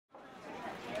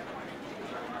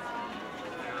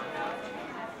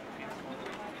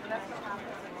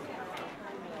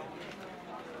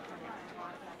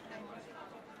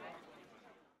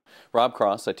Rob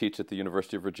Cross. I teach at the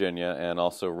University of Virginia and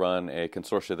also run a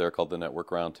consortia there called the Network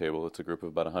Roundtable. It's a group of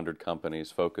about 100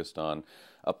 companies focused on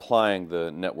applying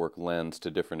the network lens to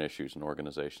different issues in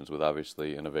organizations, with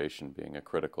obviously innovation being a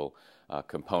critical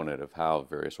component of how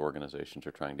various organizations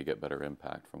are trying to get better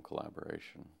impact from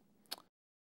collaboration.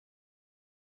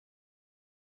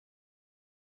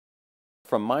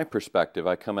 From my perspective,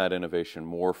 I come at innovation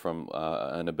more from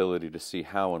an ability to see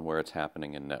how and where it's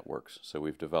happening in networks. So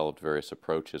we've developed various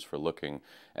approaches for looking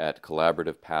at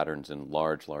collaborative patterns in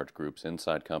large groups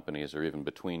inside companies or even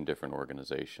between different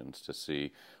organizations to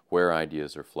see where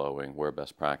ideas are flowing, where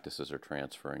best practices are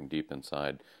transferring deep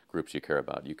inside groups you care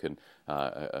about. You can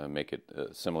make it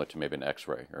similar to maybe an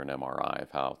X-ray or an MRI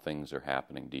of how things are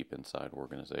happening deep inside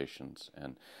organizations.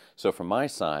 And so from my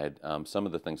side, some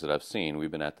of the things that I've seen, we've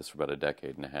been at this for about a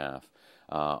decade and a half,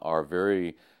 are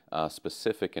very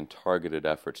specific and targeted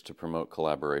efforts to promote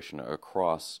collaboration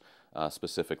across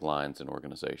specific lines in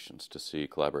organizations, to see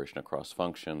collaboration across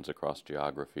functions, across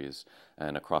geographies,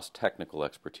 and across technical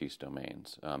expertise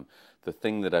domains. The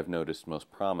thing that I've noticed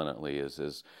most prominently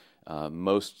is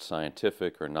most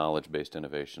scientific or knowledge-based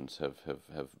innovations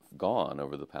have gone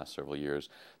over the past several years.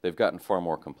 They've gotten far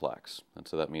more complex. And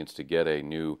so that means to get a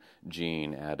new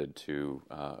gene added to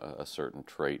a certain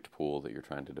trait pool that you're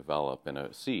trying to develop in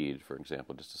a seed, for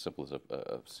example, just as simple as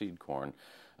a seed corn,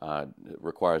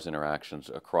 requires interactions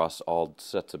across all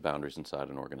sets of boundaries inside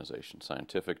an organization,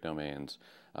 scientific domains,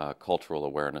 cultural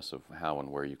awareness of how and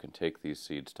where you can take these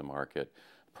seeds to market,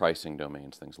 pricing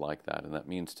domains, things like that. And that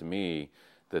means to me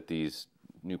that these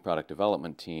new product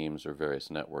development teams or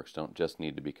various networks don't just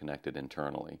need to be connected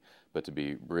internally, but to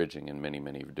be bridging in many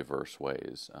diverse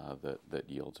ways that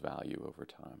yields value over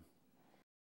time.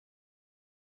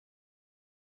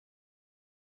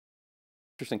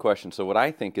 Interesting question. So what I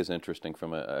think is interesting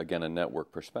from, again, a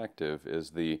network perspective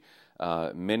is the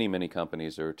many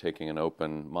companies are taking an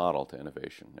open model to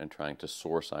innovation and trying to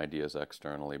source ideas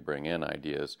externally, bring in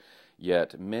ideas,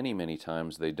 yet many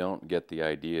times they don't get the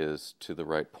ideas to the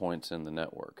right points in the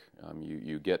network.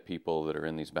 You get people that are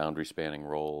in these boundary spanning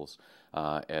roles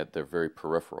they're very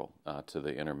peripheral to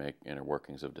the inner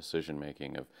workings of decision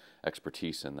making, of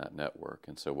expertise in that network.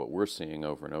 And so what we're seeing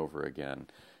over and over again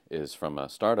is, from a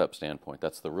startup standpoint,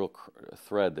 that's the real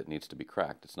thread that needs to be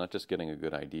cracked. It's not just getting a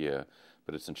good idea,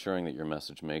 but it's ensuring that your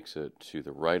message makes it to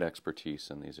the right expertise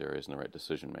in these areas and the right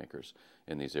decision makers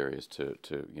in these areas to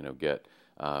get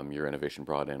your innovation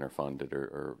brought in or funded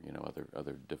or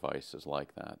other devices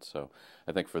like that. So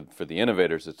I think for the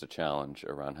innovators, it's a challenge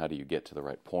around how do you get to the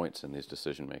right points in these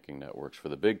decision-making networks. For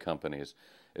the big companies,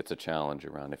 it's a challenge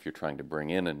around if you're trying to bring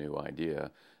in a new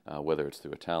idea, whether it's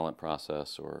through a talent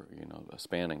process or a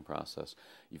spanning process,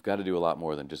 you've got to do a lot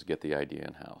more than just get the idea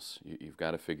in-house. You've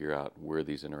got to figure out where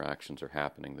these interactions are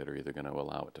happening that are either going to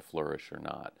allow it to flourish or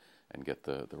not, and get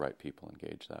the right people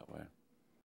engaged that way.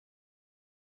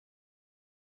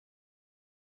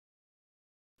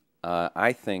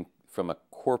 I think from a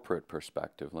corporate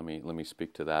perspective, let me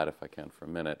speak to that if I can for a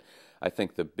minute. I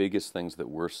think the biggest things that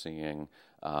we're seeing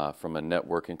from a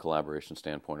network and collaboration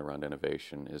standpoint around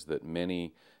innovation is that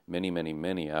many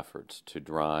efforts to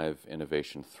drive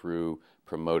innovation through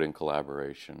promoting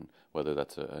collaboration, whether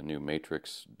that's a new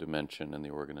matrix dimension in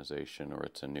the organization or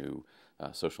it's a new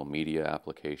social media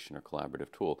application or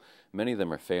collaborative tool, many of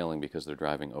them are failing because they're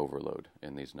driving overload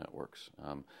in these networks.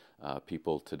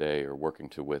 People today are working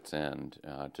to wit's end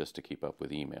just to keep up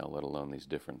with email, let alone these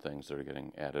different things that are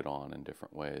getting added on in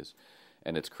different ways.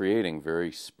 And it's creating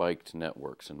very spiked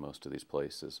networks in most of these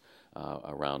places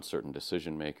around certain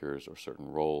decision makers or certain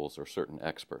roles or certain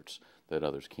experts that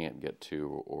others can't get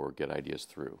to or get ideas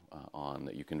through on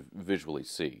that you can visually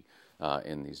see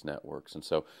in these networks. And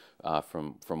so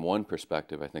from one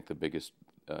perspective, I think the biggest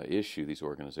issue these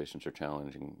organizations are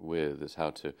challenging with is how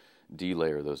to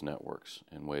delayer those networks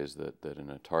in ways that in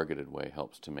a targeted way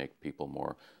helps to make people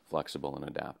more flexible and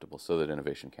adaptable so that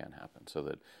innovation can happen, so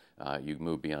that you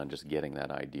move beyond just getting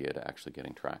that idea to actually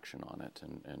getting traction on it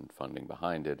and funding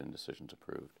behind it and decisions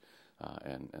approved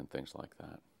and things like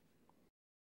that.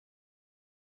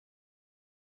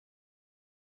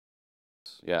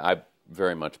 Yeah, I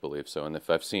very much believe so. And if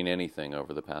I've seen anything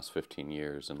over the past 15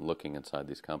 years and looking inside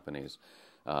these companies,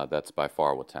 that's by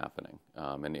far what's happening.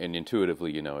 And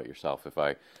intuitively, you know it yourself. If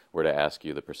I were to ask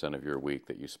you the percent of your week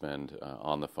that you spend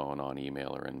on the phone, on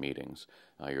email, or in meetings,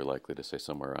 you're likely to say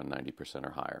somewhere around 90%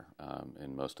 or higher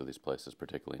in most of these places,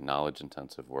 particularly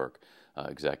knowledge-intensive work,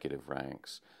 executive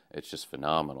ranks. it's just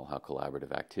phenomenal how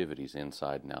collaborative activities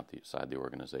inside and outside the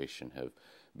organization have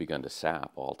begun to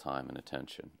sap all time and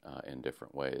attention in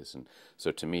different ways. And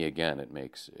so to me, again, it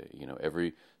makes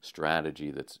every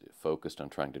strategy that's focused on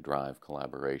trying to drive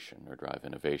collaboration or drive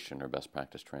innovation or best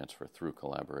practice transfer through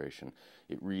collaboration,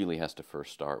 it really has to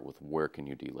first start with where can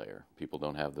you delayer. People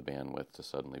don't have the bandwidth to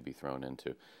suddenly be thrown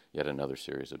into yet another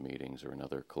series of meetings or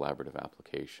another collaborative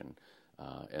application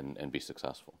and be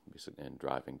successful in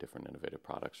driving different innovative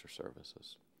products or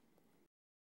services.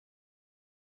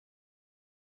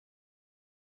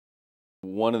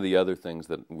 One of the other things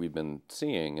that we've been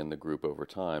seeing in the group over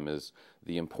time is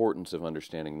the importance of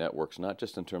understanding networks, not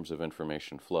just in terms of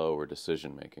information flow or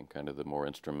decision making, kind of the more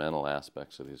instrumental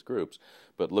aspects of these groups,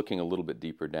 but looking a little bit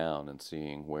deeper down and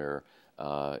seeing where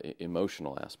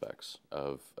emotional aspects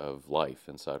of life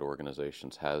inside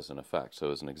organizations has an effect.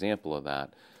 So as an example of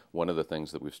that, one of the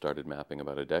things that we've started mapping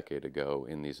about a decade ago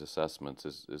in these assessments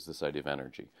is this idea of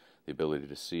energy, the ability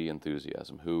to see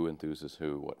enthusiasm, who enthuses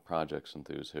who, what projects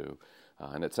enthuse who.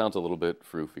 And it sounds a little bit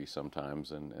froofy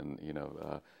sometimes and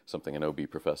something an OB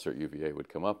professor at UVA would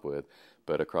come up with,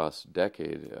 but across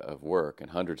decades of work and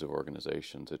hundreds of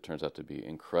organizations, it turns out to be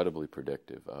incredibly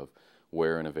predictive of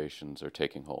where innovations are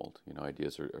taking hold.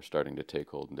 Ideas are starting to take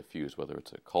hold and diffuse, whether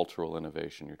it's a cultural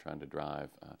innovation you're trying to drive,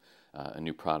 a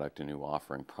new product, a new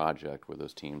offering project where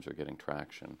those teams are getting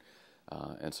traction.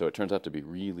 And so it turns out to be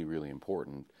really, really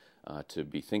important to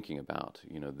be thinking about,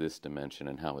 this dimension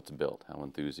and how it's built, how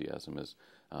enthusiasm is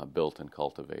built and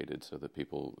cultivated so that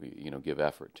people, give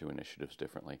effort to initiatives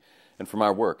differently. And from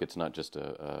our work, it's not just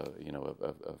a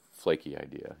flaky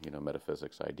idea,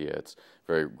 metaphysics idea. It's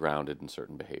very grounded in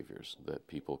certain behaviors that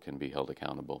people can be held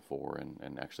accountable for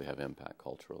and actually have impact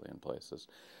culturally in places.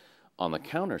 On the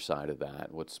counter side of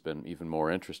that, what's been even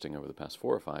more interesting over the past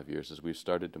 4 or 5 years is we've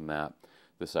started to map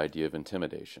this idea of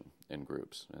intimidation in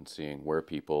groups and seeing where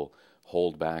people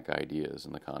hold back ideas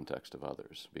in the context of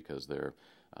others because they're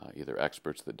either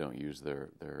experts that don't use their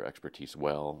expertise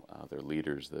well, they're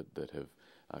leaders that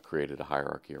have created a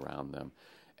hierarchy around them.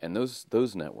 And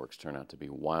those networks turn out to be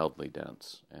wildly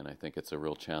dense, and I think it's a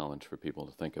real challenge for people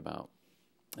to think about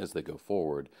as they go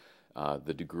forward.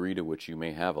 The degree to which you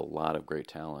may have a lot of great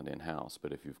talent in-house,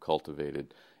 but if you've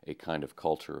cultivated a kind of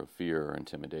culture of fear or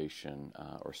intimidation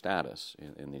or status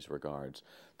in these regards,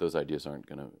 those ideas aren't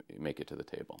going to make it to the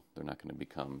table. They're not going to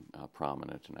become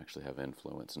prominent and actually have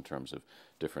influence in terms of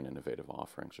different innovative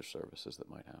offerings or services that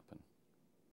might happen.